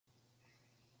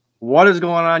What is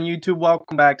going on, YouTube?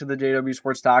 Welcome back to the JW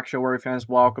Sports Talk Show, where fans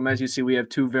welcome. As you see, we have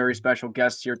two very special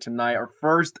guests here tonight. Our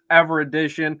first ever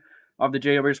edition of the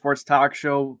JW Sports Talk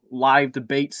Show live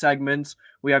debate segments.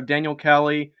 We have Daniel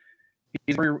Kelly.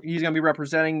 He's going to be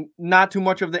representing not too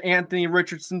much of the Anthony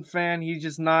Richardson fan. He's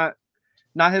just not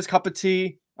his cup of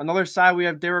tea. On the other side, we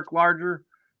have Derek Larger.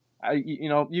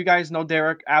 You guys know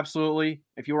Derek, absolutely.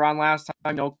 If you were on last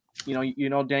time, you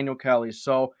know Daniel Kelly.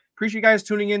 So appreciate you guys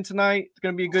tuning in tonight. It's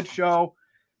going to be a good show.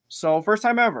 So first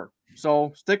time ever.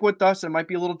 So stick with us. It might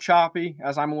be a little choppy,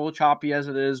 as I'm a little choppy as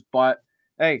it is. But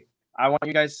hey, I want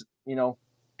you guys,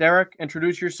 Derek,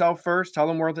 introduce yourself first. Tell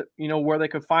them where they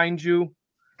could find you,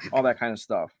 all that kind of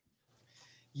stuff.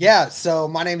 Yeah. So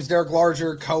my name is Derek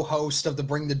Larger, co-host of the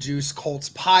Bring the Juice Colts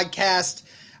podcast.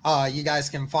 You guys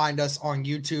can find us on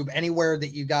YouTube, anywhere that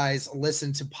you guys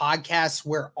listen to podcasts,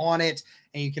 we're on it.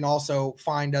 And you can also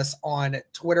find us on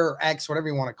Twitter, X, whatever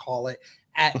you want to call it,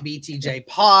 at BTJ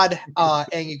Pod.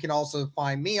 And you can also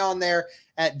find me on there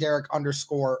at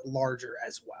Derek_Larger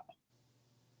as well.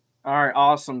 All right.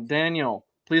 Awesome. Daniel,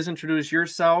 please introduce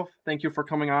yourself. Thank you for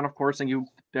coming on, of course, and you,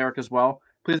 Derek, as well.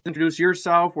 Please introduce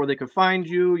yourself, where they could find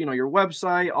you, your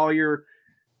website, all your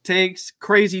takes,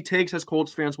 crazy takes, as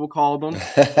Colts fans will call them.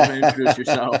 Introduce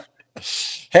yourself.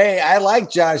 Hey, I like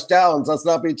Josh Downs. Let's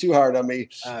not be too hard on me.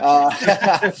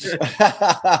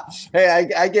 Hey,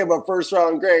 I give him a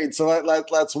first-round grade, so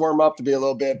let's warm up to be a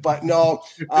little bit. But no,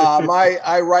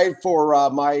 I write for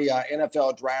my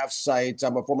NFL draft site.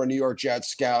 I'm a former New York Jets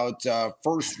scout,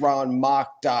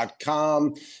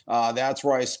 firstroundmock.com. That's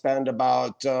where I spend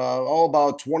about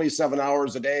 27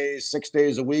 hours a day, 6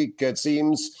 days a week, it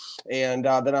seems. And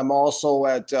then I'm also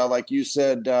at, like you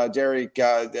said, Derek,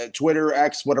 Twitter,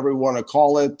 X, whatever we want to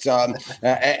call it,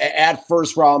 at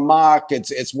First Round Mock.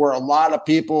 It's where a lot of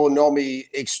people know me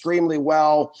extremely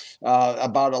well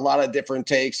about a lot of different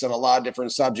takes and a lot of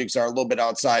different subjects are a little bit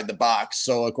outside the box.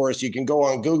 So, of course, you can go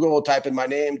on Google, type in my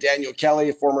name, Daniel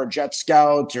Kelly, former Jet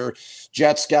Scout or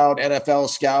Jet Scout, NFL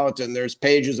Scout, and there's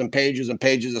pages and pages and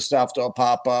pages of stuff that'll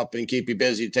pop up and keep you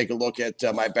busy. Take a look at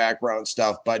my background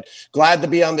stuff. But glad to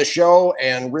be on the show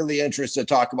and really interested to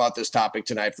talk about this topic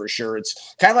tonight for sure.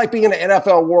 It's kind of like being in an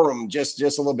NFL war room, just a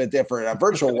little bit different, a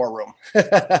virtual war room.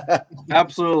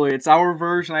 Absolutely. It's our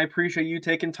version. I appreciate you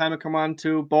taking time to come on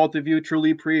too. Both of you,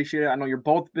 truly appreciate it. I know you're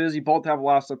both busy, both have a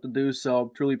lot of stuff to do,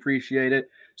 so truly appreciate it.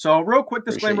 So real quick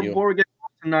disclaimer before we get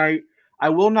tonight, I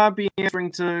will not be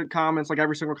answering to comments like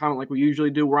every single comment like we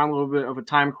usually do. We're on a little bit of a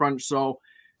time crunch, so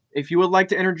if you would like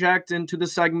to interject into the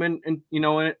segment and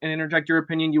interject your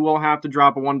opinion, you will have to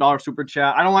drop a $1 super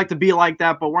chat. I don't like to be like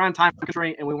that, but we're on time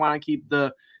constraint and we want to keep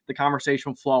the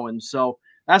conversation flowing. So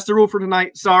that's the rule for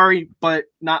tonight. Sorry, but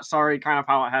not sorry, kind of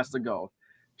how it has to go.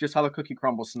 Just how the cookie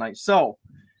crumbles tonight. So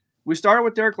we started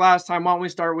with Derek last time. Why don't we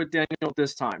start with Daniel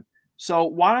this time? So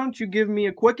why don't you give me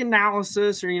a quick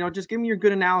analysis or, just give me your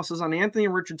good analysis on Anthony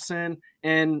Richardson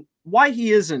and why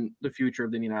he isn't the future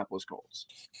of the Indianapolis Colts?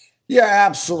 Yeah,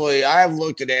 absolutely. I've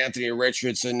looked at Anthony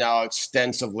Richardson now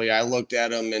extensively. I looked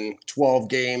at him in 12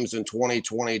 games in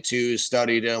 2022,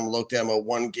 studied him, looked at him at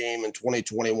one game in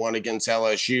 2021 against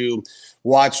LSU,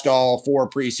 watched all 4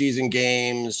 preseason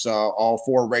games, all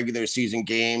 4 regular season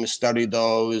games, studied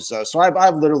those. So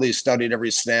I've literally studied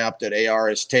every snap that AR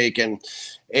has taken.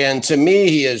 And to me,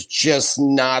 he is just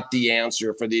not the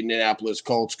answer for the Indianapolis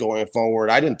Colts going forward.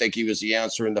 I didn't think he was the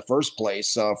answer in the first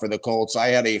place for the Colts. I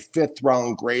had a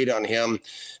 5th-round grade on him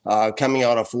coming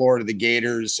out of Florida, the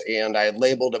Gators, and I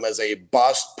labeled him as a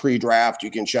bust pre-draft.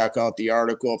 You can check out the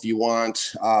article if you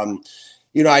want.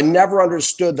 I never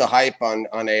understood the hype on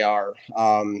AR.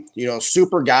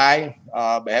 Super guy.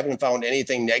 I haven't found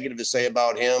anything negative to say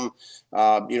about him.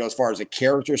 As far as a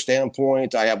character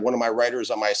standpoint, I have one of my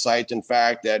writers on my site, in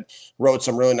fact, that wrote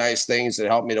some really nice things that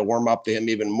helped me to warm up to him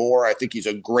even more. I think he's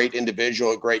a great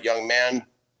individual, a great young man.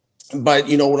 But,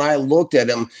 when I looked at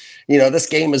him, this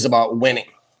game is about winning.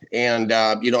 And,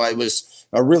 it was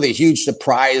a really huge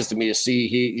surprise to me to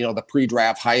see the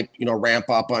pre-draft hype, ramp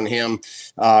up on him.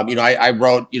 I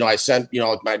wrote, I sent,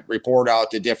 my report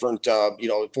out to different,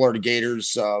 Florida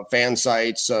Gators fan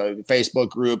sites, Facebook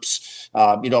groups.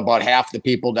 About half the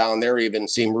people down there even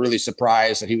seemed really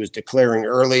surprised that he was declaring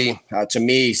early. To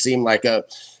me, he seemed like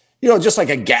just like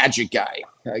a gadget guy,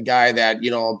 a guy that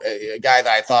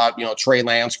I thought, Trey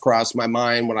Lance crossed my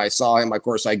mind when I saw him. Of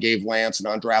course, I gave Lance an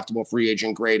undraftable free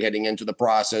agent grade heading into the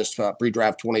process,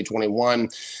 pre-draft 2021.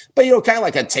 But, kind of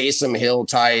like a Taysom Hill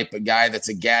type, a guy that's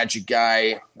a gadget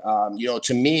guy.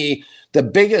 To me, the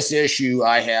biggest issue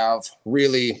I have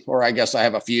really, or I guess I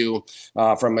have a few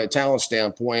from a talent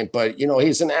standpoint, but,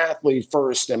 he's an athlete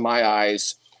first in my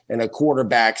eyes. and a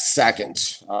quarterback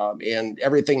second. And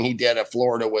everything he did at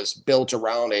Florida was built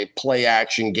around a play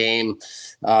action game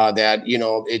that,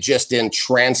 it just didn't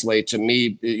translate to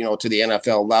me, to the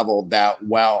NFL level that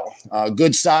well.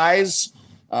 Good size.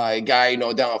 A guy,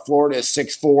 down in Florida is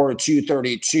 6'4",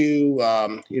 232.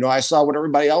 I saw what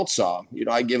everybody else saw.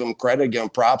 I give him credit, give him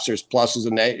props. There's pluses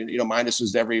and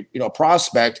minuses to every,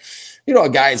 prospect. A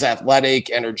guy's athletic,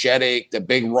 energetic, the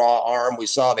big raw arm. We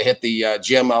saw they hit the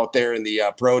gym out there in the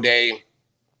pro day.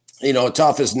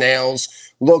 Tough as nails,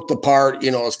 looked the part,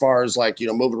 as far as like,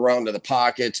 moving around to the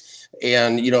pocket.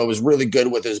 And, it was really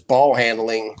good with his ball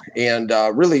handling and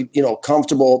really,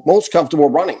 most comfortable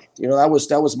running. That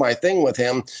was my thing with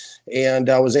him. And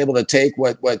I was able to take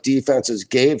what defenses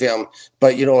gave him.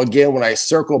 But, again, when I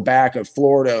circle back at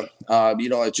Florida,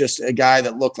 it's just a guy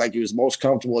that looked like he was most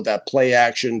comfortable with that play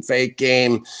action fake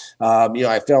game.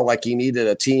 I felt like he needed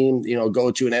a team,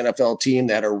 go to an NFL team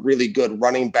that had a really good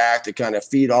running back to kind of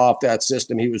feed off that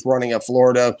system he was running at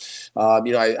Florida.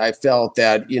 I felt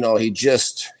that, he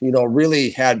just, really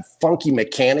had funky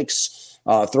mechanics,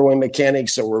 throwing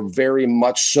mechanics that were very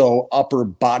much so upper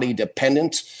body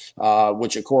dependent.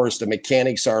 Which of course the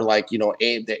mechanics are like,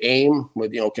 the aim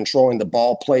with, controlling the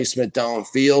ball placement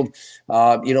downfield,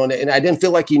 and I didn't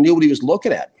feel like he knew what he was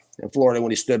looking at in Florida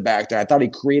when he stood back there. I thought he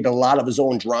created a lot of his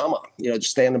own drama,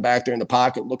 just standing back there in the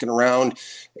pocket, looking around.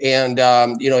 And,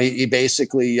 he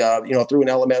basically, threw an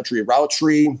elementary route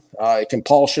tree,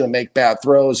 compulsion to make bad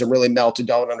throws and really melted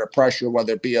down under pressure,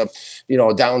 whether it be a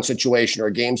down situation or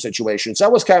a game situation. So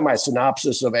that was kind of my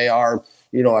synopsis of AR,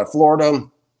 at Florida.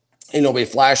 We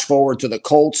flash forward to the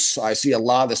Colts. I see a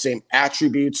lot of the same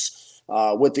attributes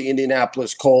with the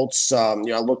Indianapolis Colts. I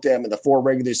looked at him in the 4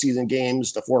 regular season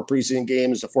games, the 4 preseason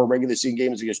games, the 4 regular season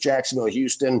games against Jacksonville,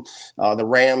 Houston, the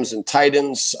Rams, and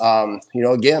Titans.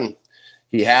 Again,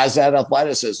 he has that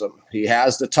athleticism. He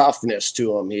has the toughness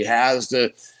to him. He has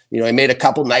the he made a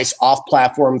couple nice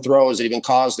off-platform throws that even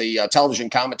caused the television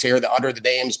commentator to utter the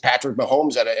names Patrick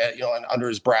Mahomes under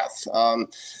his breath. And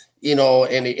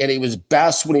he was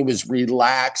best when he was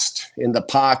relaxed in the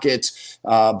pocket.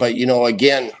 But,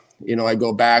 again, I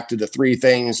go back to the 3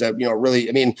 things that, really,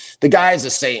 the guy is the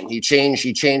same. He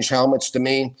changed helmets to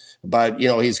me, but,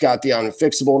 he's got the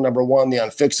unfixable, number 1, the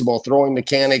unfixable throwing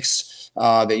mechanics.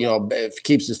 That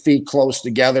keeps his feet close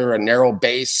together, a narrow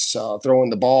base, throwing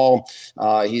the ball.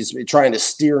 He's trying to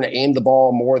steer and aim the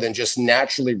ball more than just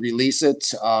naturally release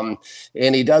it. And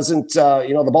he doesn't,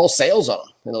 the ball sails on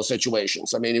him in those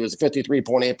situations. He was a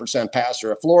 53.8%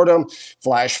 passer at Florida.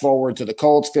 Flash forward to the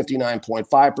Colts,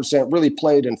 59.5%. Really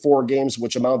played in 4 games,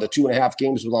 which amounted to 2.5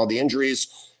 games with all the injuries.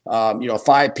 5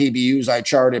 PBUs I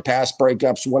charted, pass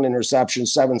breakups, 1 interception,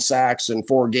 7 sacks in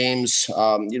 4 games,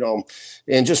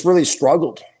 and just really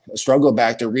struggled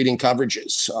back there reading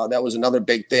coverages. That was another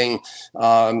big thing.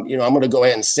 I'm going to go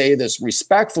ahead and say this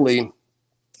respectfully.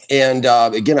 And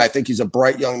again, I think he's a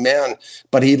bright young man,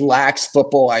 but he lacks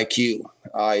football IQ.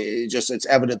 It's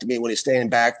evident to me when he's standing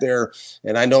back there.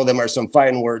 And I know there are some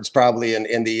fighting words probably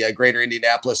in the greater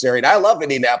Indianapolis area. And I love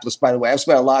Indianapolis, by the way. I've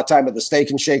spent a lot of time at the Steak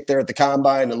and Shake there at the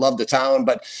Combine and love the town.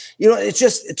 But, it's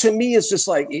just, to me, it's just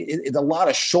like it's a lot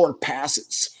of short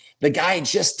passes. The guy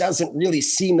just doesn't really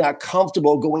seem that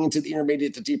comfortable going into the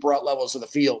intermediate to deep route levels of the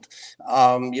field.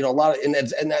 A lot of,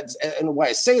 and why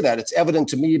I say that, it's evident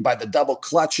to me by the double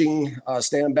clutching,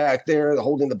 standing back there,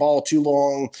 holding the ball too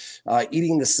long,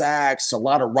 eating the sacks, a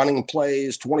lot of running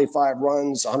plays, 25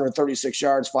 runs, 136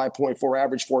 yards, 5.4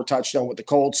 average, 4 touchdowns with the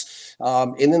Colts.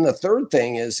 And then the third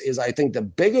thing is I think the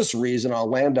biggest reason, I'll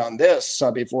land on this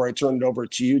before I turn it over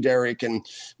to you, Derek, and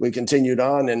we continued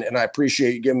on. And I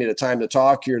appreciate you giving me the time to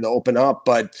talk here to open up.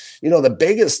 But, the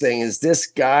biggest thing is this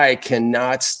guy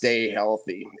cannot stay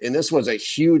healthy. And this was a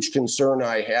huge concern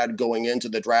I had going into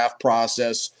the draft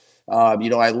process. I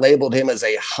labeled him as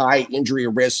a high injury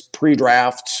risk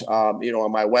pre-draft,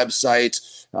 on my website.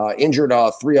 Injured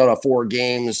 3 out of 4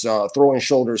 games, throwing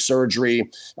shoulder surgery.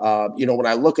 When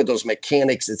I look at those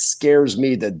mechanics, it scares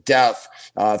me to death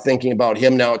thinking about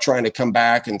him now trying to come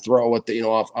back and throw at the,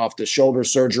 off the shoulder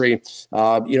surgery.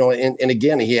 And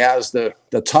again, he has the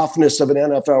toughness of an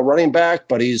NFL running back,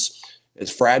 but he's as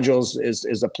fragile as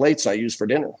the plates I use for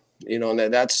dinner.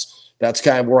 And that's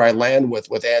kind of where I land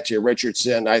with Anthony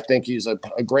Richardson. I think he's a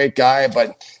great guy,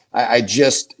 but I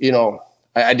just,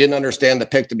 I didn't understand the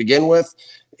pick to begin with.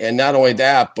 And not only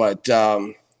that, but,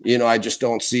 I just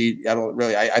don't see –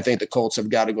 I think the Colts have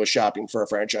got to go shopping for a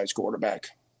franchise quarterback.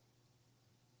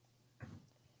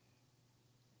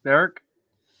 Derek,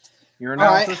 your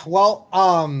analysis? All right.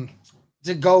 Well,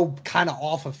 to go kind of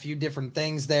off a few different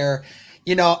things there,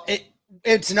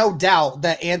 it's no doubt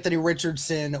that Anthony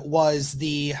Richardson was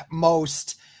the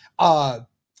most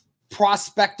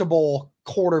prospectable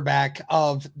quarterback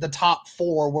of the top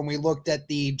 4 when we looked at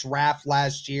the draft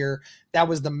last year. That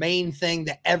was the main thing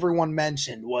that everyone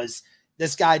mentioned, was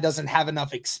this guy doesn't have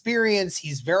enough experience.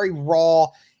 He's very raw.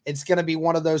 It's going to be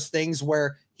one of those things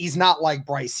where he's not like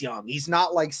Bryce Young. He's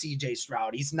not like CJ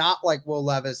Stroud. He's not like Will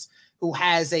Levis, who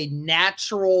has a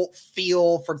natural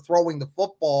feel for throwing the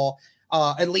football,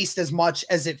 at least as much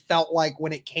as it felt like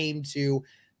when it came to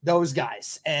those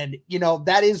guys. And, you know,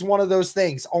 that is one of those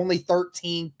things. Only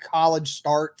 13 college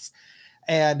starts.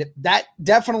 And that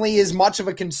definitely is much of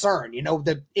a concern. You know,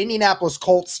 the Indianapolis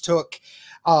Colts took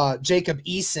Jacob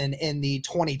Eason in the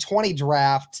 2020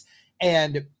 draft.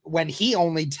 And when he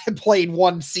only played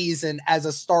one season as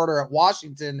a starter at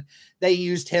Washington, they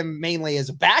used him mainly as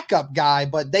a backup guy,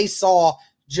 but they saw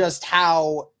just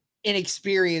how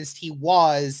inexperienced he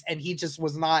was, and he just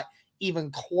was not even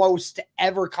close to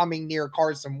ever coming near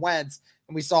Carson Wentz.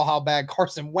 And we saw how bad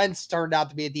Carson Wentz turned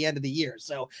out to be at the end of the year.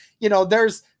 So, you know,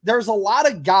 there's a lot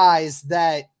of guys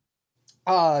that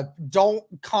don't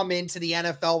come into the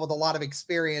NFL with a lot of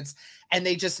experience, and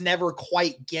they just never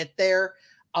quite get there.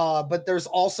 But there's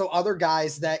also other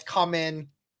guys that come in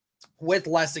with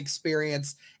less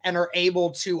experience and are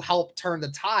able to help turn the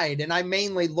tide. And I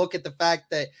mainly look at the fact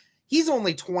that he's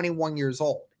only 21 years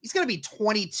old. He's going to be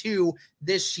 22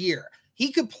 this year.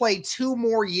 He could play 2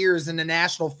 more years in the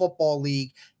National Football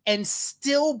League and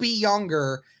still be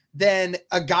younger than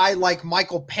a guy like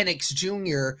Michael Penix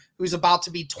Jr., who's about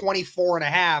to be 24 and a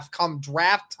half come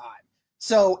draft time.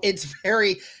 So it's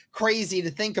very crazy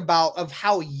to think about of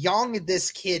how young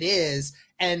this kid is,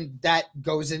 and that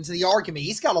goes into the argument.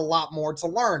 He's got a lot more to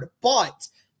learn, but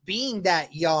being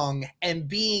that young and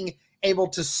being able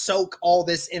to soak all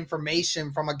this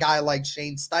information from a guy like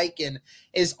Shane Steichen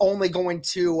is only going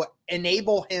to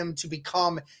enable him to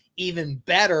become even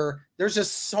better. There's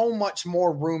just so much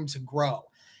more room to grow.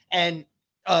 And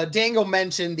Daniel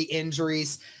mentioned the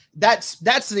injuries. That's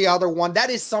the other one.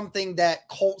 That is something that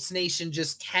Colts Nation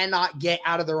just cannot get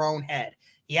out of their own head.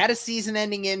 He had a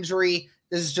season-ending injury.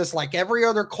 This is just like every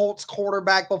other Colts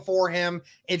quarterback before him.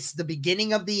 It's the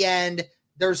beginning of the end.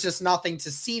 There's just nothing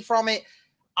to see from it.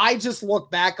 I just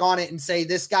look back on it and say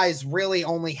this guy's really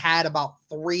only had about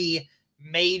 3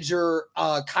 major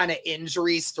kind of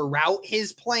injuries throughout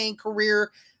his playing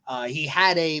career. He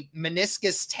had a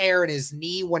meniscus tear in his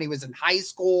knee when he was in high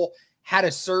school, had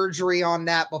a surgery on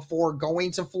that before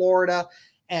going to Florida.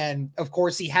 And of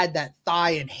course, he had that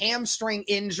thigh and hamstring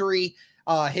injury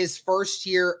his first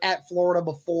year at Florida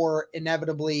before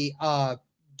inevitably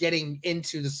getting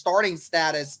into the starting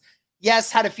status.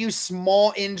 Yes, had a few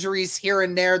small injuries here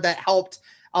and there that helped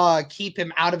keep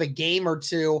him out of a game or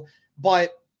two.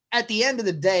 But at the end of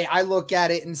the day, I look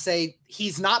at it and say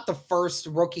he's not the first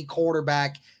rookie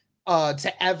quarterback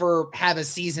to ever have a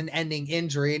season-ending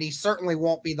injury, and he certainly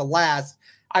won't be the last.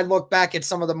 I look back at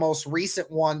some of the most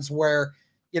recent ones where,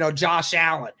 you know, Josh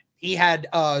Allen, he had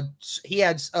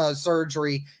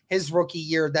surgery his rookie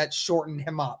year that shortened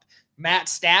him up. Matt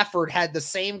Stafford had the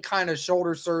same kind of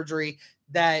shoulder surgery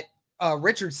that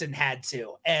Richardson had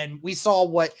to, and we saw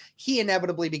what he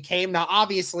inevitably became. Now,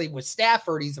 obviously, with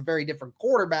Stafford, he's a very different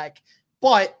quarterback,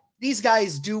 but these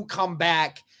guys do come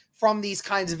back from these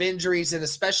kinds of injuries, and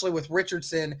especially with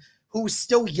Richardson, who's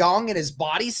still young and his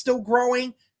body's still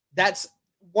growing. That's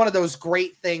one of those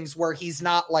great things where he's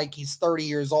not like he's 30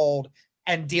 years old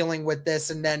and dealing with this,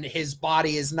 and then his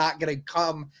body is not going to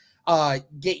come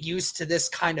get used to this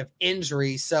kind of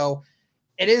injury. So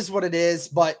it is what it is,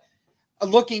 but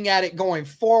looking at it going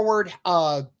forward,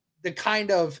 the kind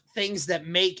of things that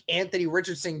make Anthony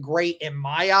Richardson great in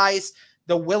my eyes,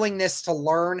 the willingness to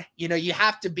learn. You know, you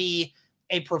have to be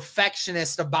a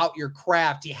perfectionist about your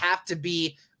craft. You have to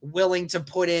be willing to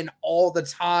put in all the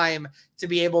time to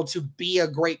be able to be a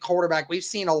great quarterback. We've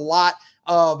seen a lot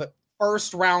of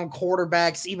first-round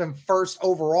quarterbacks, even first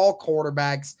overall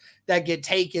quarterbacks that get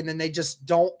taken, and they just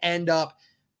don't end up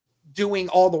doing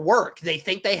all the work. They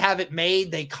think they have it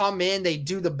made. They come in, they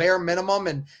do the bare minimum,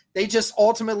 and they just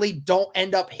ultimately don't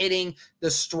end up hitting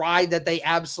the stride that they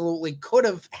absolutely could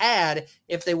have had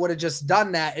if they would have just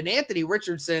done that. And Anthony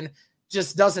Richardson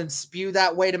just doesn't spew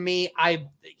that way to me. I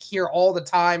hear all the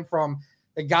time from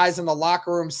the guys in the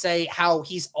locker room say how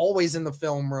he's always in the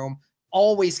film room,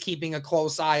 always keeping a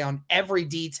close eye on every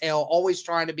detail, always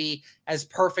trying to be as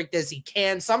perfect as he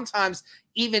can, sometimes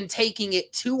even taking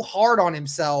it too hard on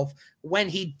himself when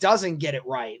he doesn't get it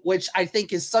right, which I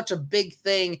think is such a big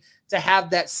thing to have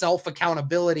that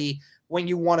self-accountability when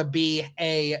you want to be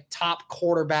a top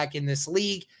quarterback in this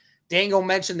league. Dangle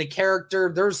mentioned the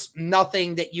character. There's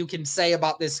nothing that you can say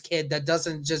about this kid that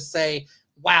doesn't just say,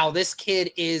 wow, this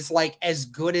kid is like as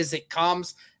good as it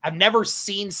comes. I've never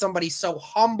seen somebody so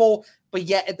humble, but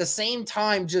yet at the same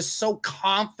time, just so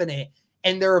confident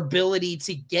in their ability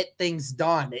to get things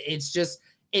done. It's just,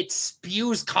 it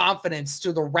spews confidence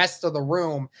to the rest of the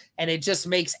room, and it just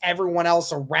makes everyone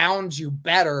else around you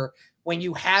better when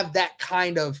you have that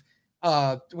kind of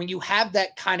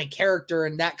character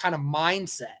and that kind of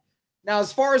mindset. Now,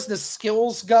 as far as the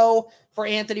skills go for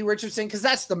Anthony Richardson, because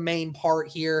that's the main part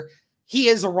here, he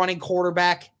is a running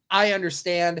quarterback. I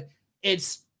understand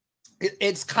it's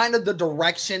kind of the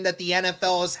direction that the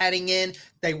NFL is heading in.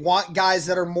 They want guys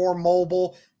that are more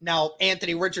mobile. Now,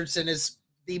 Anthony Richardson is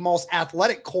the most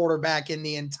athletic quarterback in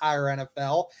the entire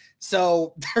NFL.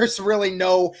 So there's really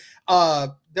nothing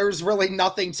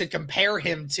to compare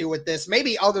him to with this,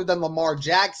 maybe other than Lamar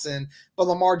Jackson, but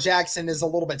Lamar Jackson is a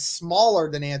little bit smaller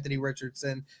than Anthony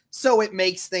Richardson. So it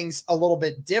makes things a little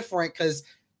bit different because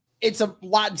it's a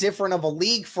lot different of a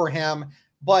league for him.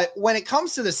 But when it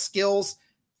comes to the skills,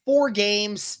 4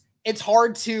 games, it's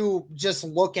hard to just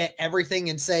look at everything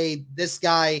and say this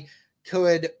guy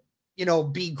could,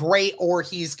 be great or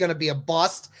he's going to be a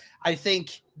bust. I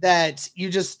think that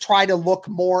you just try to look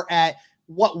more at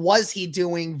what was he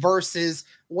doing versus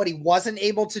what he wasn't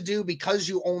able to do, because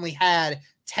you only had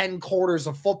 10 quarters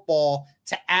of football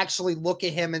to actually look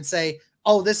at him and say,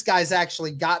 oh, this guy's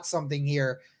actually got something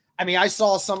here. I mean, I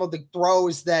saw some of the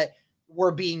throws that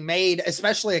were being made,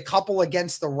 especially a couple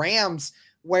against the Rams,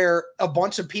 where a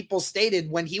bunch of people stated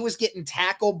when he was getting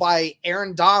tackled by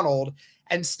Aaron Donald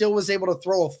and still was able to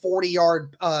throw a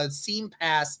 40-yard seam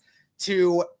pass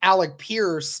to Alec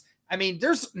Pierce. I mean,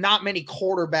 there's not many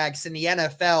quarterbacks in the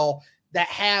NFL that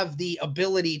have the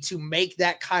ability to make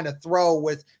that kind of throw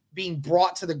with being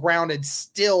brought to the ground and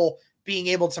still being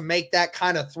able to make that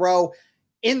kind of throw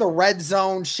in the red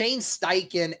zone. Shane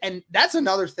Steichen, and that's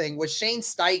another thing with Shane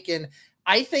Steichen.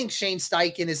 I think Shane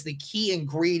Steichen is the key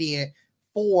ingredient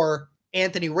for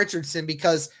Anthony Richardson,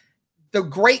 because the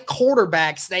great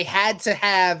quarterbacks, they had to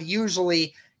have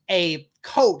usually a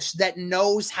coach that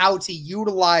knows how to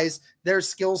utilize their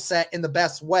skill set in the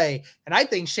best way. And I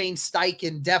think Shane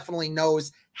Steichen definitely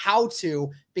knows how to,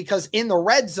 because in the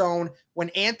red zone, when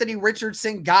Anthony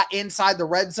Richardson got inside the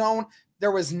red zone,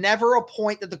 there was never a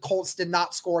point that the Colts did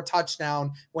not score a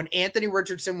touchdown when Anthony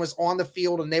Richardson was on the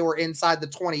field and they were inside the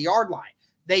 20-yard line.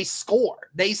 They score.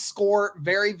 They score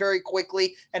very, very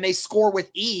quickly, and they score with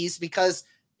ease because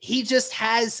he just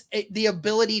has the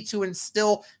ability to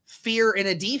instill fear in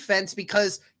a defense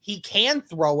because he can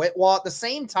throw it, while at the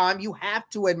same time you have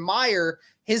to admire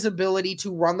his ability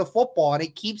to run the football, and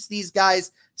it keeps these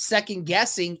guys second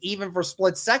guessing even for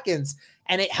split seconds.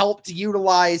 And it helped to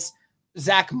utilize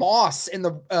Zach Moss in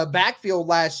the backfield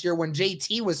last year when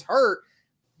JT was hurt.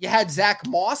 You had Zach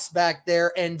Moss back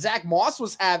there, and Zach Moss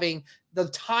was having the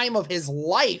time of his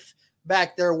life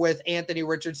back there with Anthony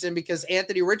Richardson, because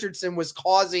Anthony Richardson was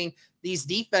causing these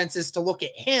defenses to look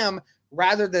at him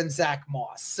rather than Zach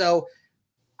Moss. So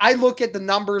I look at the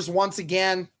numbers once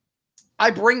again.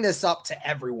 I bring this up to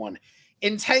everyone.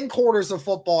 In 10 quarters of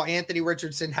football, Anthony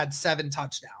Richardson had 7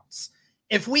 touchdowns.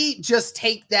 If we just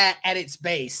take that at its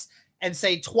base and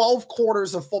say 12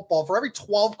 quarters of football, for every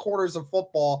 12 quarters of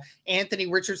football, Anthony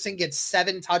Richardson gets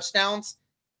 7 touchdowns.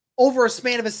 Over a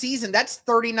span of a season, that's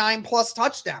 39 plus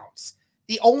touchdowns.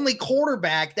 The only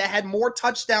quarterback that had more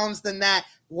touchdowns than that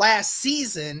last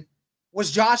season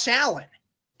was Josh Allen.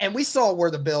 And we saw where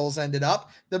the Bills ended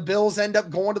up. The Bills end up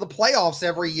going to the playoffs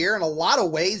every year in a lot of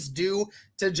ways due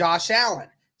to Josh Allen.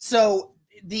 So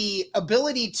the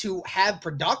ability to have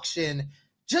production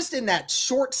just in that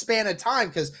short span of time,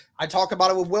 because I talk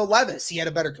about it with Will Levis. He had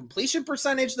a better completion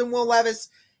percentage than Will Levis.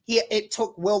 It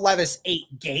took Will Levis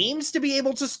 8 games to be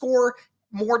able to score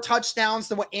more touchdowns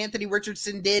than what Anthony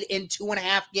Richardson did in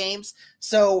 2.5 games.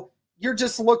 So you're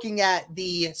just looking at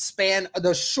the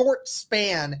short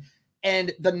span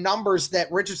and the numbers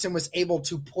that Richardson was able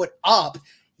to put up.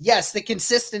 Yes, the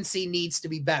consistency needs to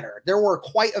be better. There were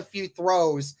quite a few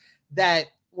throws that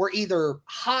were either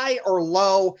high or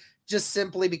low, just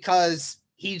simply because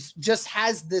he just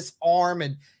has this arm,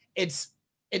 and it's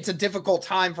a difficult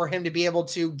time for him to be able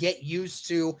to get used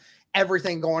to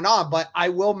everything going on. But I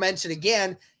will mention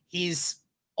again, he's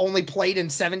only played in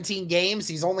 17 games.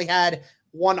 He's only had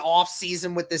 1 off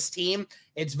season with this team.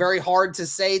 It's very hard to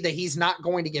say that he's not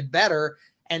going to get better.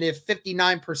 And if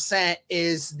 59%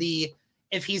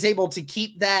 if he's able to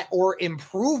keep that or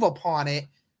improve upon it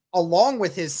along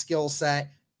with his skill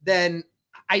set, then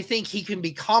I think he can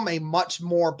become a much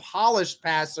more polished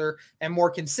passer and more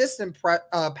consistent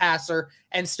passer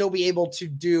and still be able to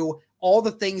do all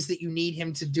the things that you need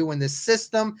him to do in this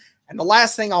system. And the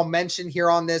last thing I'll mention here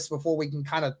on this before we can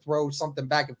kind of throw something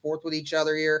back and forth with each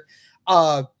other here,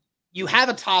 you have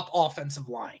a top offensive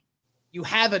line. You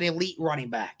have an elite running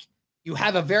back. You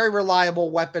have a very reliable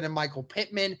weapon in Michael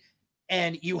Pittman.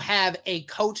 And you have a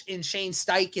coach in Shane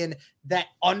Steichen that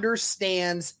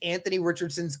understands Anthony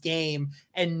Richardson's game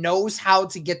and knows how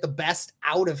to get the best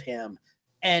out of him.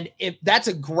 And if that's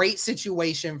a great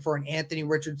situation for an Anthony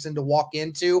Richardson to walk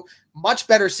into, much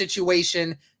better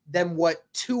situation than what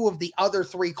two of the other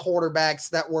three quarterbacks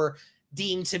that were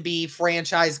deemed to be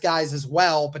franchise guys as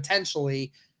well,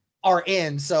 potentially, are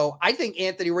in. So I think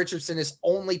Anthony Richardson is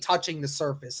only touching the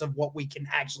surface of what we can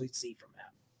actually see from him.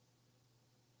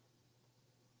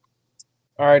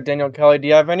 All right, Daniel Kelly, do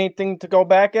you have anything to go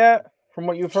back at from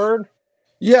what you've heard?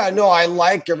 Yeah, no, I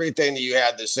like everything that you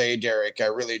had to say, Derek. I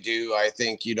really do. I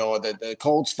think, that the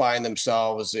Colts find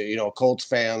themselves, Colts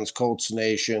fans, Colts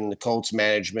Nation, the Colts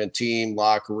management team,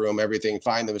 locker room, everything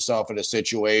find themselves in a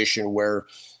situation where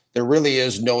there really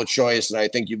is no choice. And I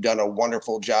think you've done a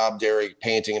wonderful job, Derek,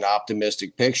 painting an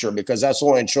optimistic picture, because that's the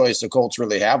only choice the Colts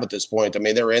really have at this point. I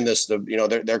mean, they're in this,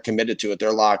 they're committed to it.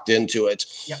 They're locked into it.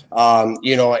 Yep. I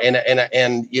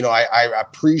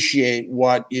appreciate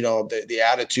what, the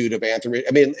attitude of Anthony.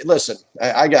 I mean, listen,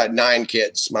 I got 9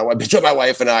 kids, my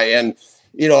wife and I, and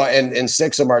and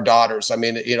 6 of them are daughters. I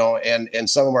mean, and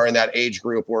some of them are in that age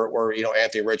group where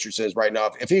Anthony Richardson is right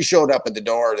now. If he showed up at the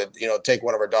door to, take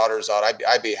one of our daughters out,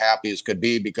 I'd be happy as could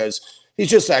be, because he's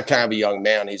just that kind of a young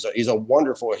man. He's a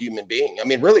wonderful human being. I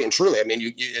mean, really and truly. I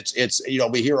mean,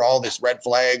 we hear all these red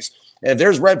flags. And if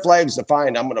there's red flags to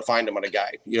find, I'm going to find them on a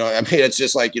guy. I mean, it's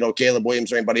just like, Caleb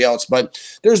Williams or anybody else. But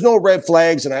there's no red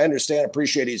flags. And I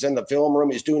appreciate he's in the film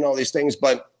room. He's doing all these things.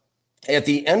 But at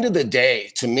the end of the day,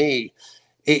 to me,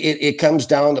 it comes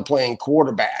down to playing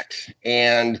quarterback.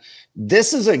 And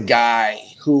this is a guy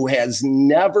who has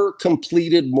never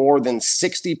completed more than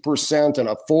 60% in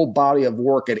a full body of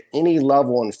work at any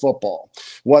level in football,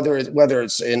 whether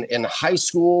it's in high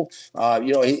school.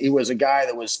 He was a guy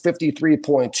that was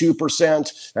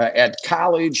 53.2%. At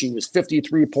college, he was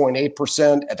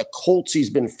 53.8%. At the Colts, he's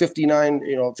been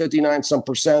 59 some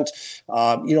percent.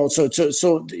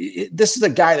 So this is a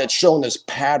guy that's shown this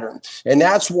pattern. And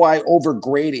that's why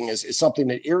overgrading is something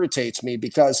that irritates me,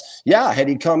 because, had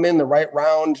he come in the right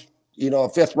round,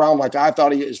 5th round, like I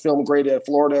thought he is feeling great at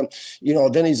Florida,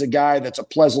 then he's a guy that's a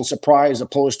pleasant surprise,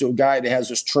 opposed to a guy that has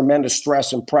this tremendous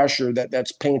stress and pressure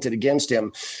that's painted against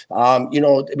him.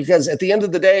 Because at the end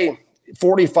of the day,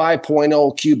 45.0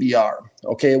 QBR.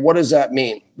 Okay, what does that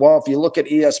mean? Well, if you look at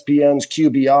ESPN's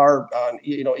QBR,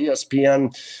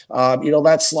 ESPN,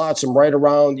 that slots him right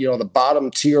around, the bottom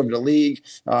tier of the league.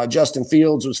 Justin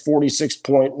Fields was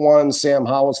 46.1, Sam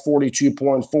Howell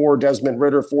 42.4, Desmond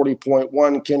Ridder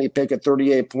 40.1, Kenny Pickett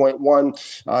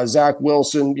 38.1, Zach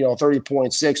Wilson,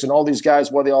 30.6, and all these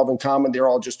guys, what they all have in common, they're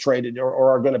all just traded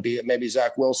or are going to be, maybe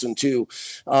Zach Wilson too.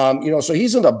 So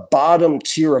he's in the bottom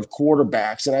tier of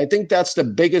quarterbacks, and I think that's the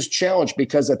biggest challenge,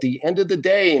 because at the end of the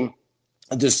day,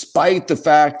 despite the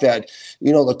fact that,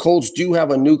 the Colts do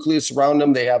have a nucleus around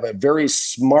them, they have a very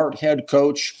smart head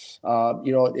coach,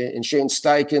 in Shane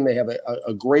Steichen. They have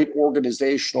a great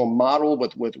organizational model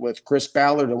with Chris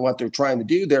Ballard and what they're trying to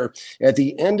do there. At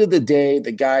the end of the day,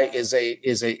 the guy is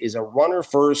a runner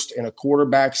first and a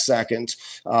quarterback second.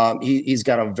 He's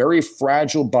got a very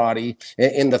fragile body.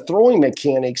 In the throwing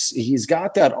mechanics, he's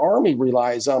got that arm he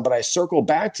relies on, but I circle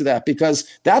back to that because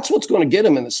that's what's going to get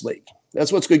him in this league.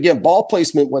 That's what's going to get ball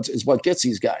placement. Is what gets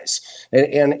these guys,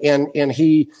 and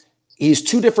he's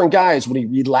two different guys. When he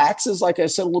relaxes, like I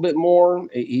said, a little bit more,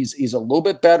 he's a little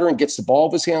bit better and gets the ball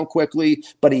of his hand quickly.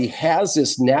 But he has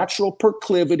this natural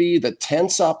proclivity that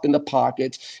tense up in the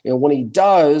pocket, and when he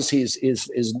does, his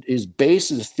base,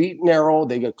 his feet narrow,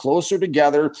 they get closer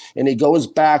together, and he goes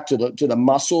back to the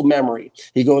muscle memory.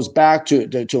 He goes back to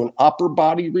an upper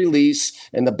body release,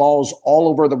 and the ball's all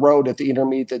over the road at the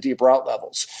intermediate, the deep route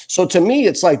levels. So to me,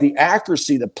 it's like the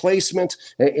accuracy, the placement,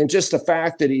 and just the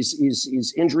fact that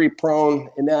he's injury prone.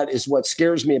 And that is what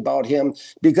scares me about him,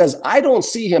 because I don't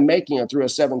see him making it through a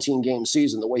 17-game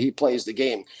season the way he plays the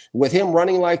game. With him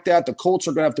running like that, the Colts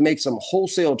are going to have to make some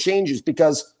wholesale changes,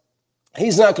 because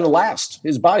he's not going to last.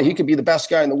 His body, he could be the best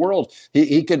guy in the world.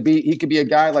 He could be a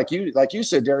guy like you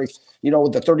said, Derek,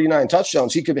 with the 39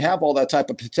 touchdowns, he could have all that type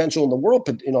of potential in the world,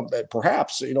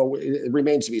 perhaps, it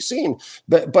remains to be seen.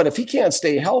 But if he can't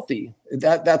stay healthy,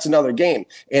 that's another game.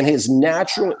 And his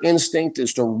natural instinct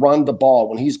is to run the ball.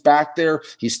 When he's back there,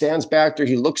 he stands back there,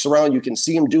 he looks around, you can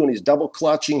see him doing, he's double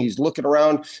clutching, he's looking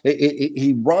around,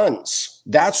 he runs.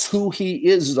 That's who he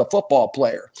is as a football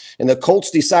player. And the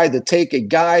Colts decide to take a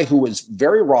guy who is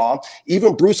very raw.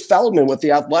 Even Bruce Feldman with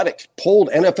The Athletic polled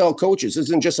NFL coaches. This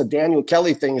isn't just a Daniel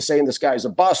Kelly thing saying this guy's a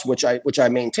bust, which I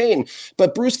maintain.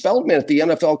 But Bruce Feldman at the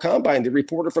NFL Combine, the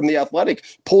reporter from The Athletic,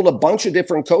 polled a bunch of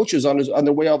different coaches on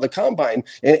their way out of the Combine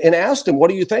and asked him, what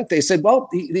do you think? They said, well,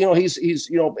 he's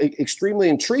extremely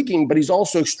intriguing, but he's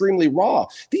also extremely raw.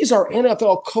 These are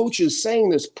NFL coaches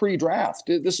saying this pre-draft.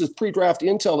 This is pre-draft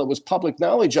intel that was public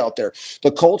knowledge out there.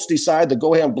 The Colts decide to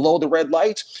go ahead and blow the red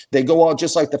light. They go out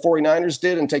just like the 49ers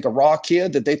did and take a raw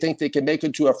kid that they think they can make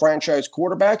into a franchise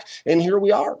quarterback. And here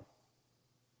we are.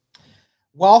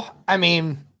 Well, I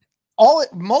mean,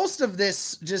 most of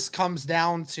this just comes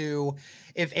down to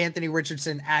if Anthony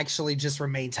Richardson actually just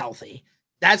remains healthy.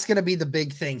 That's going to be the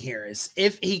big thing here, is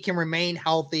if he can remain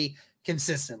healthy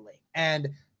consistently. And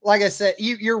like I said,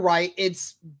 you're right.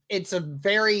 It's a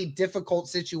very difficult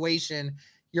situation.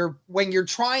 When you're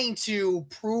trying to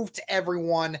prove to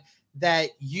everyone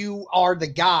that you are the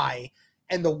guy,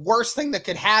 and the worst thing that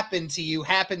could happen to you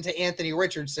happened to Anthony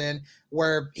Richardson,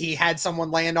 where he had someone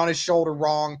land on his shoulder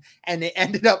wrong and it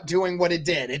ended up doing what it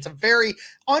did. It's a very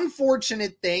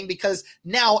unfortunate thing, because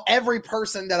now every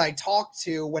person that I talk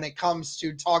to when it comes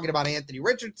to talking about Anthony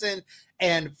Richardson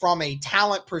and from a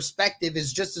talent perspective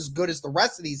is just as good as the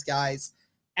rest of these guys,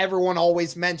 everyone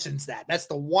always mentions that. That's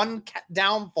the one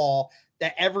downfall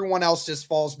that everyone else just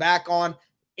falls back on,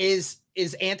 is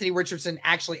Anthony Richardson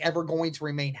actually ever going to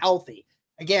remain healthy?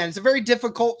 Again, it's a very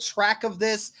difficult track of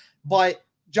this, but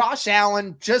Josh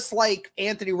Allen, just like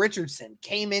Anthony Richardson,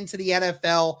 came into the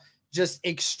NFL just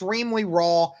extremely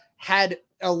raw, had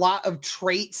a lot of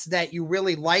traits that you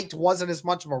really liked, wasn't as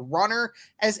much of a runner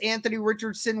as Anthony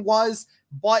Richardson was,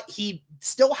 but he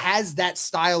still has that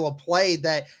style of play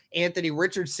that Anthony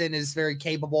Richardson is very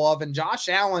capable of, and Josh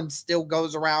Allen still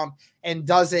goes around and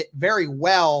does it very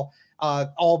well,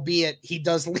 albeit he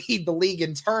does lead the league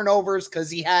in turnovers because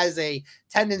he has a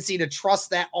tendency to trust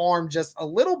that arm just a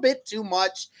little bit too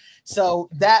much. So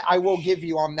that I will give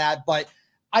you on that. But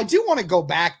I do want to go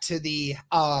back to the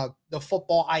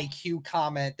football IQ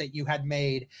comment that you had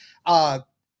made.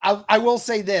 I will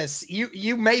say this,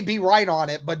 you may be right on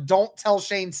it, but don't tell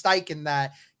Shane Steichen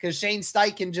that, because Shane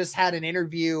Steichen just had an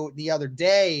interview the other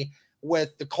day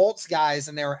with the Colts guys,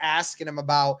 and they were asking him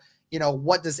about,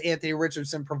 what does Anthony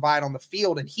Richardson provide on the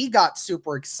field? And he got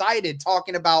super excited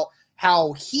talking about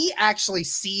how he actually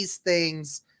sees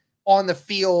things on the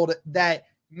field that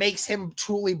makes him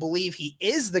truly believe he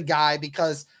is the guy,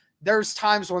 because there's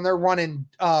times when they're running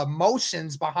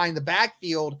motions behind the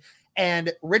backfield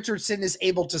and Richardson is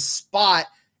able to spot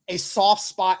a soft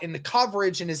spot in the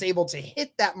coverage and is able to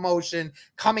hit that motion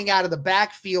coming out of the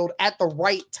backfield at the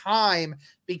right time,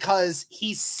 because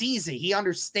he sees it. He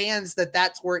understands that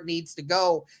that's where it needs to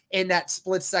go in that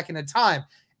split second of time.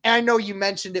 And I know you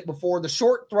mentioned it before, the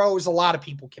short throws, a lot of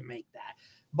people can make that,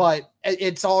 but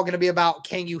it's all going to be about,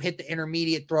 can you hit the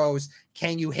intermediate throws?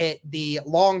 Can you hit the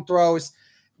long throws?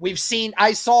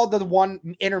 I saw the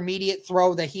one intermediate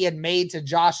throw that he had made to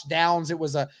Josh Downs. It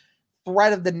was a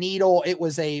thread of the needle. It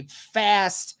was a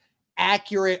fast,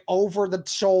 accurate, over the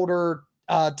shoulder,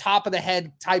 top of the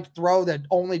head type throw that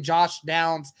only Josh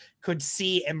Downs could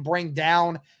see and bring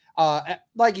down.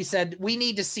 Like you said, we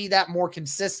need to see that more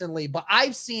consistently, but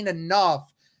I've seen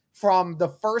enough from the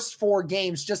first 4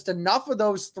 games, just enough of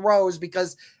those throws,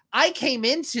 because I came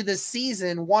into the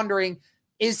season wondering,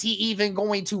 is he even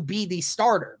going to be the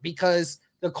starter? Because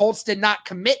the Colts did not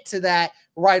commit to that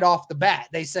right off the bat.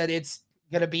 They said it's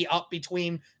going to be up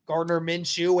between Gardner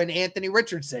Minshew and Anthony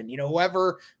Richardson.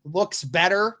 Whoever looks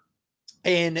better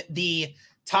in the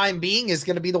time being is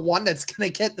going to be the one that's going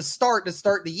to get the start to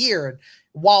start the year. And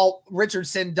while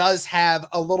Richardson does have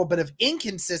a little bit of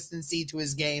inconsistency to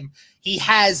his game, he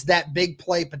has that big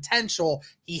play potential.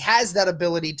 He has that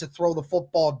ability to throw the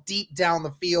football deep down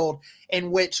the field,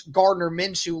 in which Gardner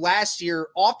Minshew last year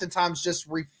oftentimes just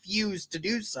refused to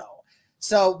do so.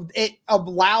 So it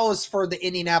allows for the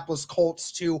Indianapolis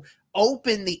Colts to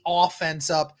open the offense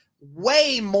up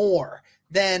way more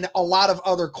than a lot of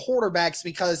other quarterbacks,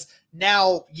 because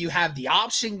now you have the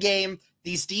option game.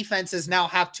 these defenses now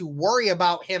have to worry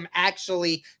about him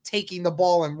actually taking the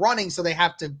ball and running, so they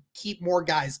have to keep more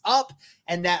guys up,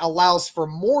 and that allows for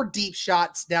more deep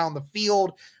shots down the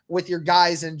field with your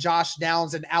guys in Josh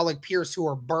Downs and Alec Pierce, who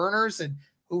are burners. And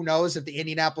who knows if the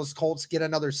Indianapolis Colts get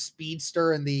another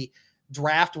speedster in the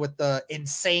draft with the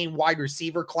insane wide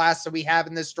receiver class that we have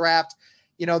in this draft.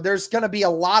 You know, there's going to be a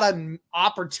lot of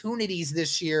opportunities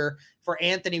this year for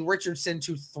Anthony Richardson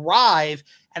to thrive.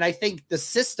 And I think the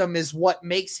system is what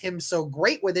makes him so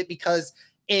great with it, because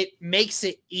it makes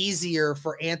it easier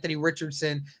for Anthony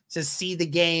Richardson to see the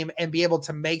game and be able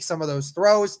to make some of those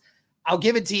throws. I'll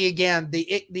give it to you again.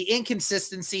 The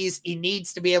inconsistencies, he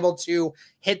needs to be able to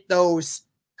hit those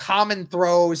common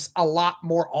throws a lot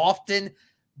more often.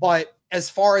 But as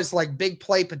far as like big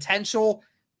play potential,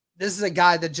 this is a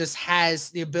guy that just has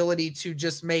the ability to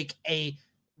just make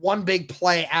one big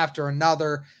play after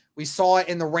another. We saw it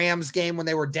in the Rams game when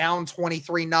they were down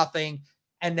 23-0.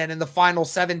 And then in the final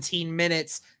 17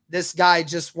 minutes, this guy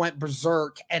just went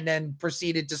berserk and then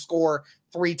proceeded to score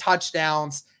 3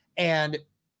 touchdowns. And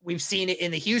we've seen it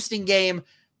in the Houston game.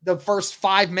 The first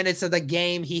 5 minutes of the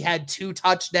game, he had 2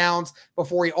 touchdowns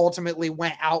before he ultimately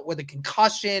went out with a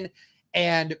concussion.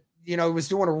 And, you know, he was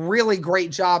doing a really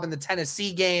great job in the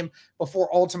Tennessee game before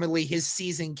ultimately his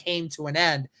season came to an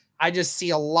end. I just see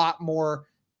a lot more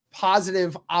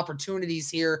positive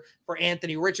opportunities here for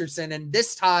Anthony Richardson. And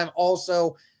this time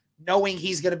also knowing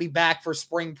he's going to be back for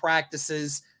spring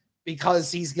practices,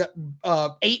 because he's got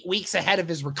 8 weeks ahead of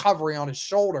his recovery on his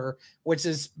shoulder, which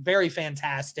is very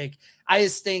fantastic. I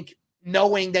just think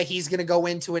knowing that he's going to go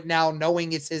into it now,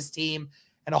 knowing it's his team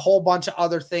and a whole bunch of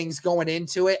other things going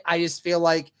into it, I just feel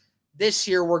like this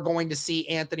year we're going to see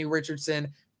Anthony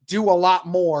Richardson do a lot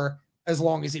more as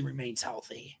long as he remains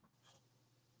healthy.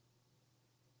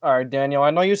 All right, Daniel, I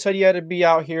know you said you had to be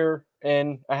out here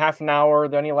in a half an hour. Are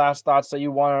there any last thoughts that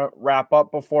you want to wrap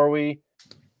up before we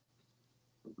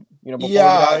we get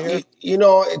out of here?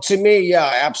 To me,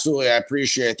 yeah, absolutely. I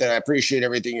appreciate that. I appreciate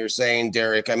everything you're saying,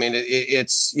 Derek. I mean,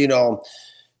 it's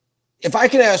if I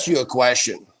can ask you a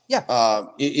question,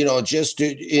 just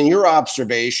in your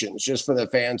observations, just for the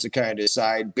fans to kind of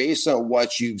decide based on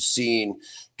what you've seen,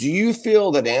 do you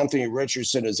feel that Anthony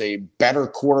Richardson is a better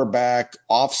quarterback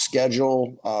off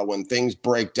schedule when things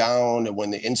break down and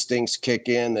when the instincts kick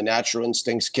in, the natural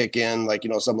instincts kick in, like,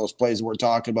 some of those plays we're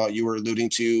talking about, you were alluding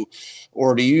to,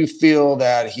 or do you feel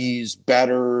that he's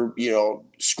better,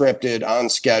 scripted on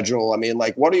schedule? I mean,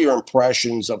 like, what are your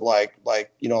impressions of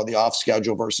the off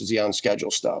schedule versus the on schedule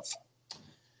stuff?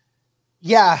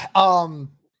 Yeah. I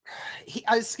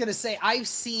was going to say, I've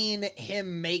seen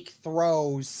him make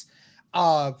throws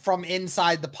from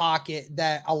inside the pocket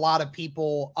that a lot of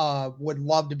people would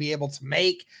love to be able to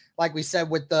make. Like we said,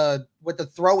 with the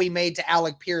throw he made to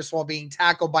Alec Pierce while being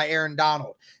tackled by Aaron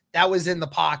Donald, that was in the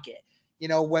pocket.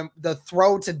 When the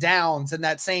throw to Downs in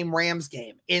that same Rams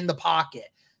game, in the pocket.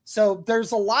 So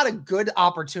there's a lot of good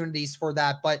opportunities for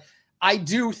that. But I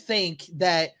do think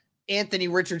that Anthony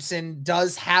Richardson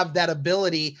does have that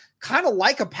ability, kind of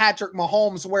like a Patrick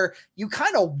Mahomes, where you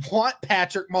kind of want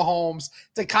Patrick Mahomes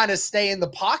to kind of stay in the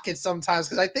pocket sometimes,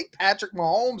 because I think Patrick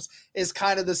Mahomes is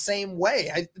kind of the same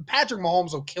way. Patrick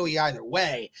Mahomes will kill you either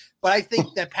way, but I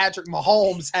think that Patrick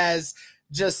Mahomes has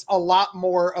just a lot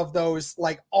more of those,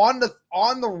 like on the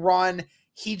run.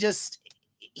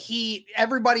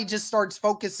 Everybody just starts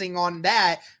focusing on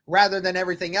that rather than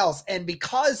everything else. And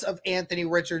because of Anthony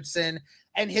Richardson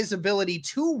and his ability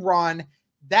to run,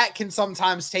 that can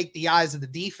sometimes take the eyes of the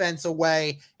defense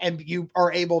away, and you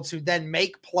are able to then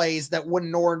make plays that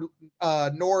wouldn't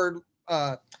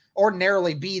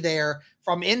ordinarily be there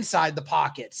from inside the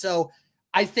pocket. So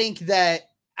I think that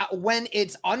when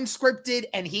it's unscripted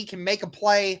and he can make a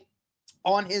play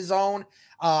on his own,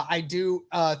 I do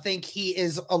think he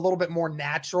is a little bit more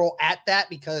natural at that,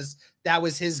 because that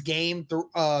was his game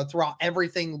throughout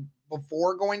everything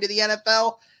before going to the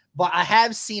NFL. But I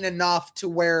have seen enough to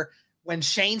where when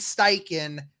Shane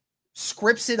Steichen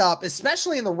scripts it up,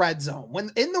 especially in the red zone, when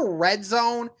in the red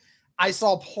zone, I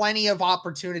saw plenty of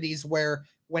opportunities where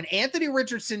when Anthony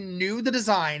Richardson knew the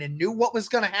design and knew what was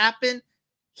going to happen,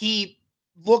 he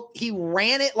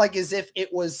ran it like as if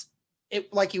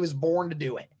like he was born to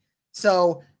do it.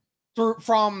 So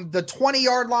from the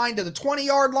 20-yard line to the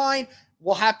 20-yard line,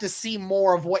 we'll have to see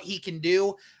more of what he can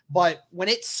do. But when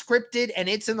it's scripted and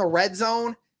it's in the red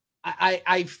zone,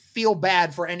 I feel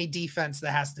bad for any defense that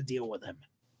has to deal with him.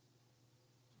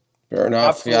 Fair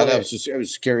enough. Absolutely. Yeah, I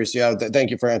was curious. Yeah,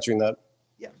 thank you for answering that.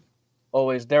 Yeah.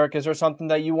 Always. Derek, is there something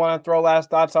that you want to throw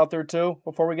last thoughts out there too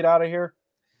before we get out of here?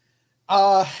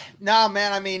 No,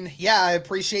 man. I mean, yeah, I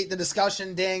appreciate the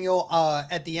discussion, Daniel.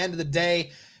 At the end of the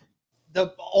day,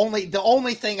 the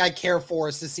only thing I care for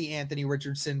is to see Anthony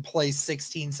Richardson play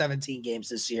 16, 17 games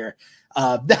this year.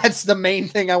 That's the main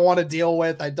thing I want to deal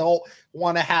with. I don't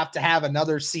want to have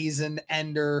another season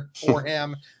ender for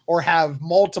him or have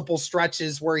multiple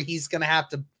stretches where he's going to have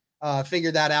to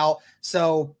figure that out.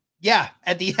 So, yeah,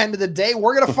 at the end of the day,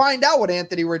 we're going to find out what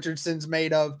Anthony Richardson's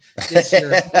made of this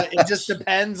year. It just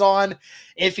depends on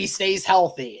if he stays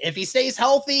healthy. If he stays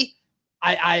healthy,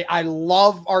 I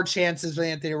love our chances with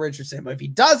Anthony Richardson. But if he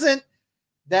doesn't,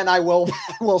 then I will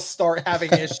start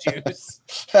having issues.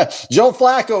 Joe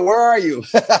Flacco, where are you?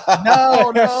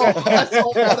 No. Let's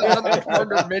hold another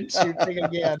Gardner Minshew thing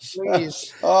again,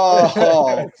 please.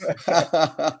 Oh.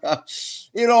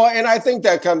 And I think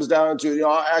that comes down to,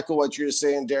 I'll echo what you're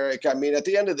saying, Derek. I mean, at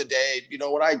the end of the day,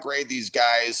 when I grade these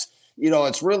guys,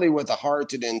 it's really with the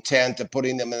heart and intent of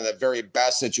putting them in the very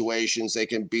best situations they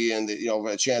can be in,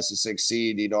 a chance to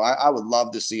succeed. I would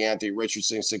love to see Anthony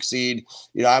Richardson succeed.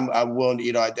 I'm willing,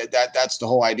 that's the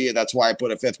whole idea. That's why I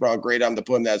put a 5th round grade on to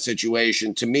put him in that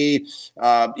situation. To me,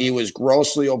 he was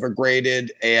grossly overgraded.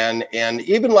 And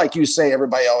even like you say,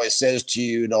 everybody always says to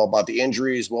you, about the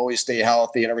injuries, will always stay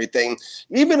healthy and everything.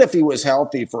 Even if he was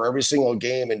healthy for every single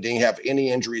game and didn't have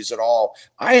any injuries at all,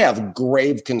 I have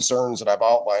grave concerns that I've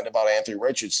outlined about Anthony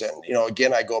Richardson.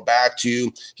 Again, I go back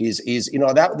to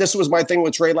this was my thing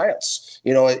with Trey Lance.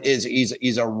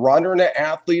 He's a runner and an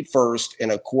athlete first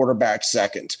and a quarterback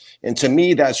second. And to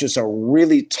me, that's just a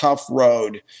really tough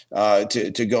road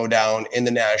to go down in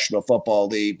the National Football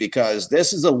League, because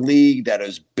this is a league that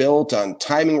is built on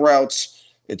timing routes.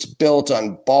 It's built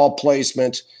on ball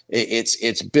placement.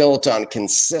 It's built on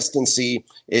consistency.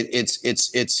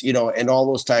 It's and all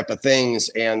those type of things.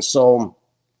 And so,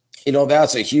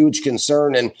 that's a huge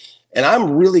concern. And I'm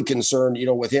really concerned,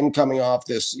 with him coming off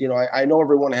this, I know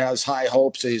everyone has high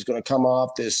hopes that he's going to come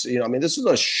off this, this is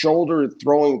a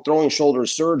throwing shoulder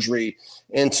surgery.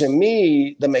 And to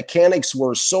me, the mechanics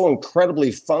were so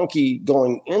incredibly funky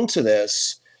going into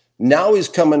this. Now he's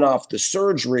coming off the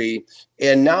surgery,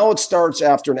 and now it starts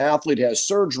after an athlete has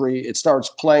surgery, it starts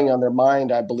playing on their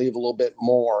mind, I believe, a little bit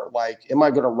more. Like, am I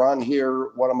going to run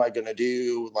here? What am I going to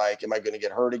do? Like, am I going to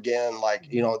get hurt again? Like,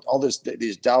 all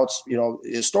these doubts,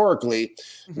 historically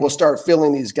will start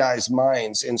filling these guys'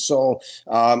 minds. And so,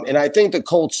 and I think the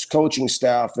Colts coaching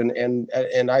staff and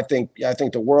I think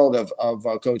the world of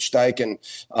Coach Steichen,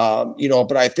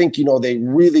 but I think, they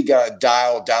really got to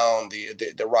dial down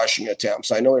the rushing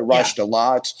attempts. I know he rushed a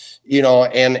lot,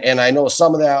 and I know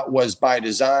some of that was by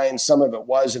design, some of it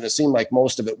was, and it seemed like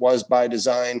most of it was by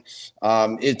design.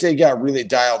 They got really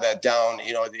dialed that down.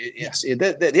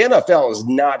 The NFL is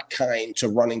not kind to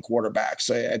running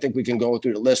quarterbacks. I think we can go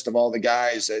through the list of all the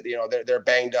guys that, they're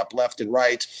banged up left and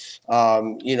right.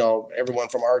 Everyone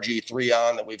from RG3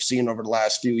 on that we've seen over the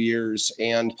last few years.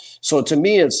 And so to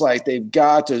me, it's like they've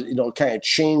got to, kind of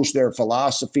change their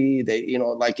philosophy. They,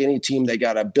 like any team, they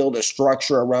got to build a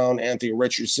structure around Anthony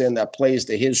Richardson that plays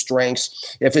to his strengths.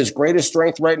 If his greatest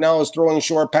strength right now is throwing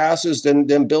short passes,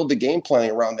 then build the game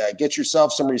planning around that. Get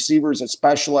yourself some receivers that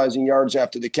specialize in yards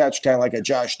after the catch, kind of like a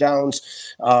Josh Downs.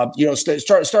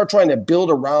 Start trying to build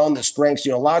around the strengths.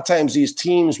 A lot of times these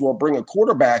teams will bring a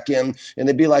quarterback in and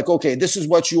they'd be like, okay, this is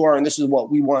what you are and this is what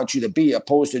we want you to be,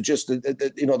 opposed to just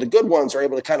the good ones are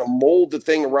able to kind of mold the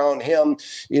thing around him.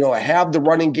 Have the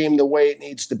running game the way it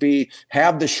needs to be,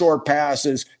 have the short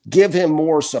passes, give him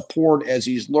more support as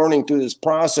he's learning through this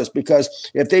process.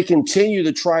 Because if they continue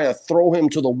to try to throw him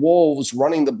to the wolves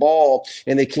running the ball,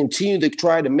 and they continue to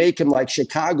try to make him like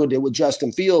Chicago did with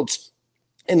Justin Fields,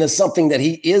 into something that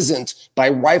he isn't, by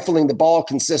rifling the ball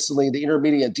consistently in the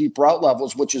intermediate and deep route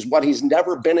levels, which is what he's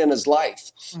never been in his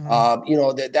life.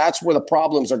 That's where the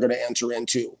problems are going to enter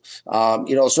into.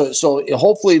 So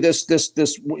hopefully this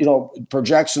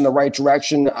projects in the right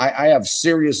direction. I have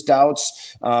serious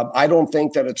doubts. I don't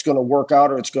think that it's going to work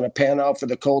out or it's going to pan out for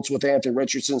the Colts with Anthony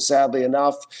Richardson, sadly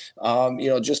enough,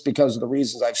 just because of the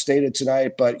reasons I've stated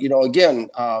tonight. But, again,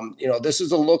 this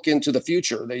is a look into the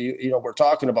future that, we're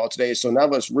talking about today. So none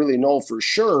of us really know for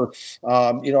sure.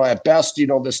 At best,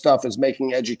 this stuff is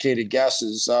making educated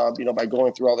guesses, by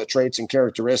going through all the traits and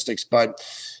characteristics. But,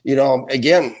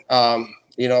 again,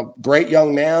 great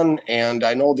young man, and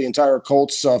I know the entire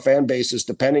Colts fan base is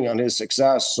depending on his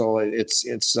success. So it's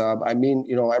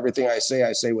everything I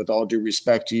say with all due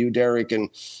respect to you, Derek, and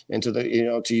to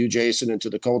the, to you, Jason, and to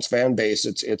the Colts fan base.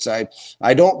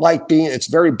 I don't like it's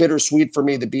very bittersweet for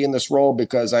me to be in this role,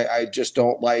 because I just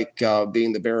don't like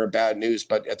being the bearer of bad news.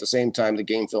 But at the same time, the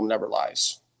game film never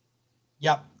lies.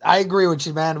 Yep, I agree with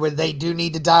you, man. They do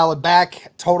need to dial it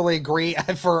back. Totally agree.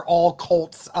 For all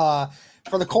Colts,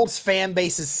 for the Colts fan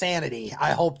base's sanity,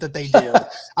 I hope that they do,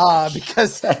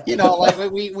 because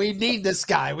like we need this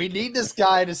guy. We need this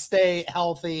guy to stay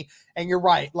healthy. And you're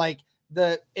right, like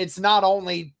it's not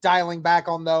only dialing back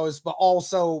on those, but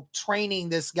also training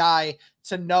this guy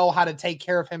to know how to take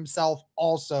care of himself.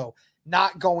 Also,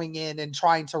 not going in and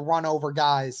trying to run over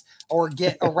guys or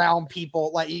get around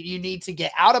people. Like you need to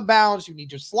get out of bounds. You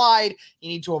need to slide. You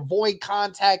need to avoid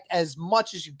contact as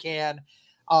much as you can.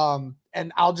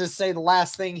 And I'll just say the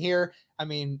last thing here. I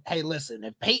mean, hey, listen,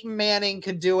 if Peyton Manning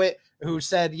could do it, who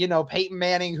said, Peyton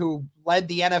Manning, who led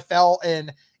the NFL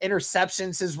in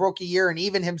interceptions his rookie year, and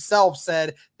even himself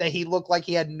said that he looked like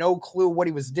he had no clue what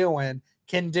he was doing,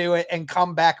 can do it and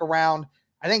come back around.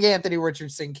 I think Anthony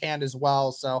Richardson can as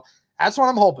well. So that's what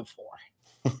I'm hoping for.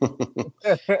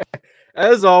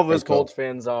 As all of us Colts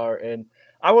fans are. And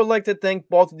I would like to thank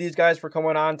both of these guys for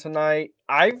coming on tonight.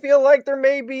 I feel like there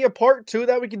may be a part 2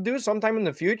 that we can do sometime in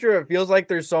the future. It feels like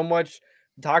there's so much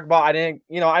to talk about. I didn't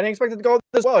expect it to go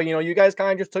this well. You guys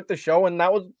kind of just took the show, and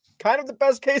that was kind of the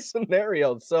best case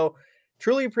scenario. So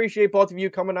truly appreciate both of you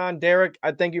coming on. Derek,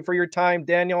 I thank you for your time.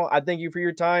 Daniel, I thank you for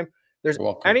your time. There's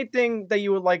anything that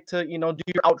you would like to, do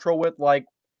your outro with, like,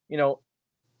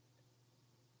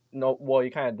 no, well,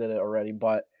 you kind of did it already,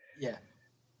 but yeah.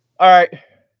 All right.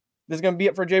 This is going to be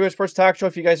it for JB's Sports Talk Show.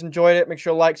 If you guys enjoyed it, make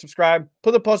sure to like, subscribe,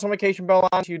 put the post notification bell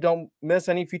on so you don't miss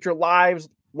any future live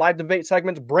debate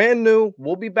segments. Brand new.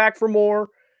 We'll be back for more.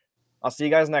 I'll see you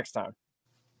guys next time.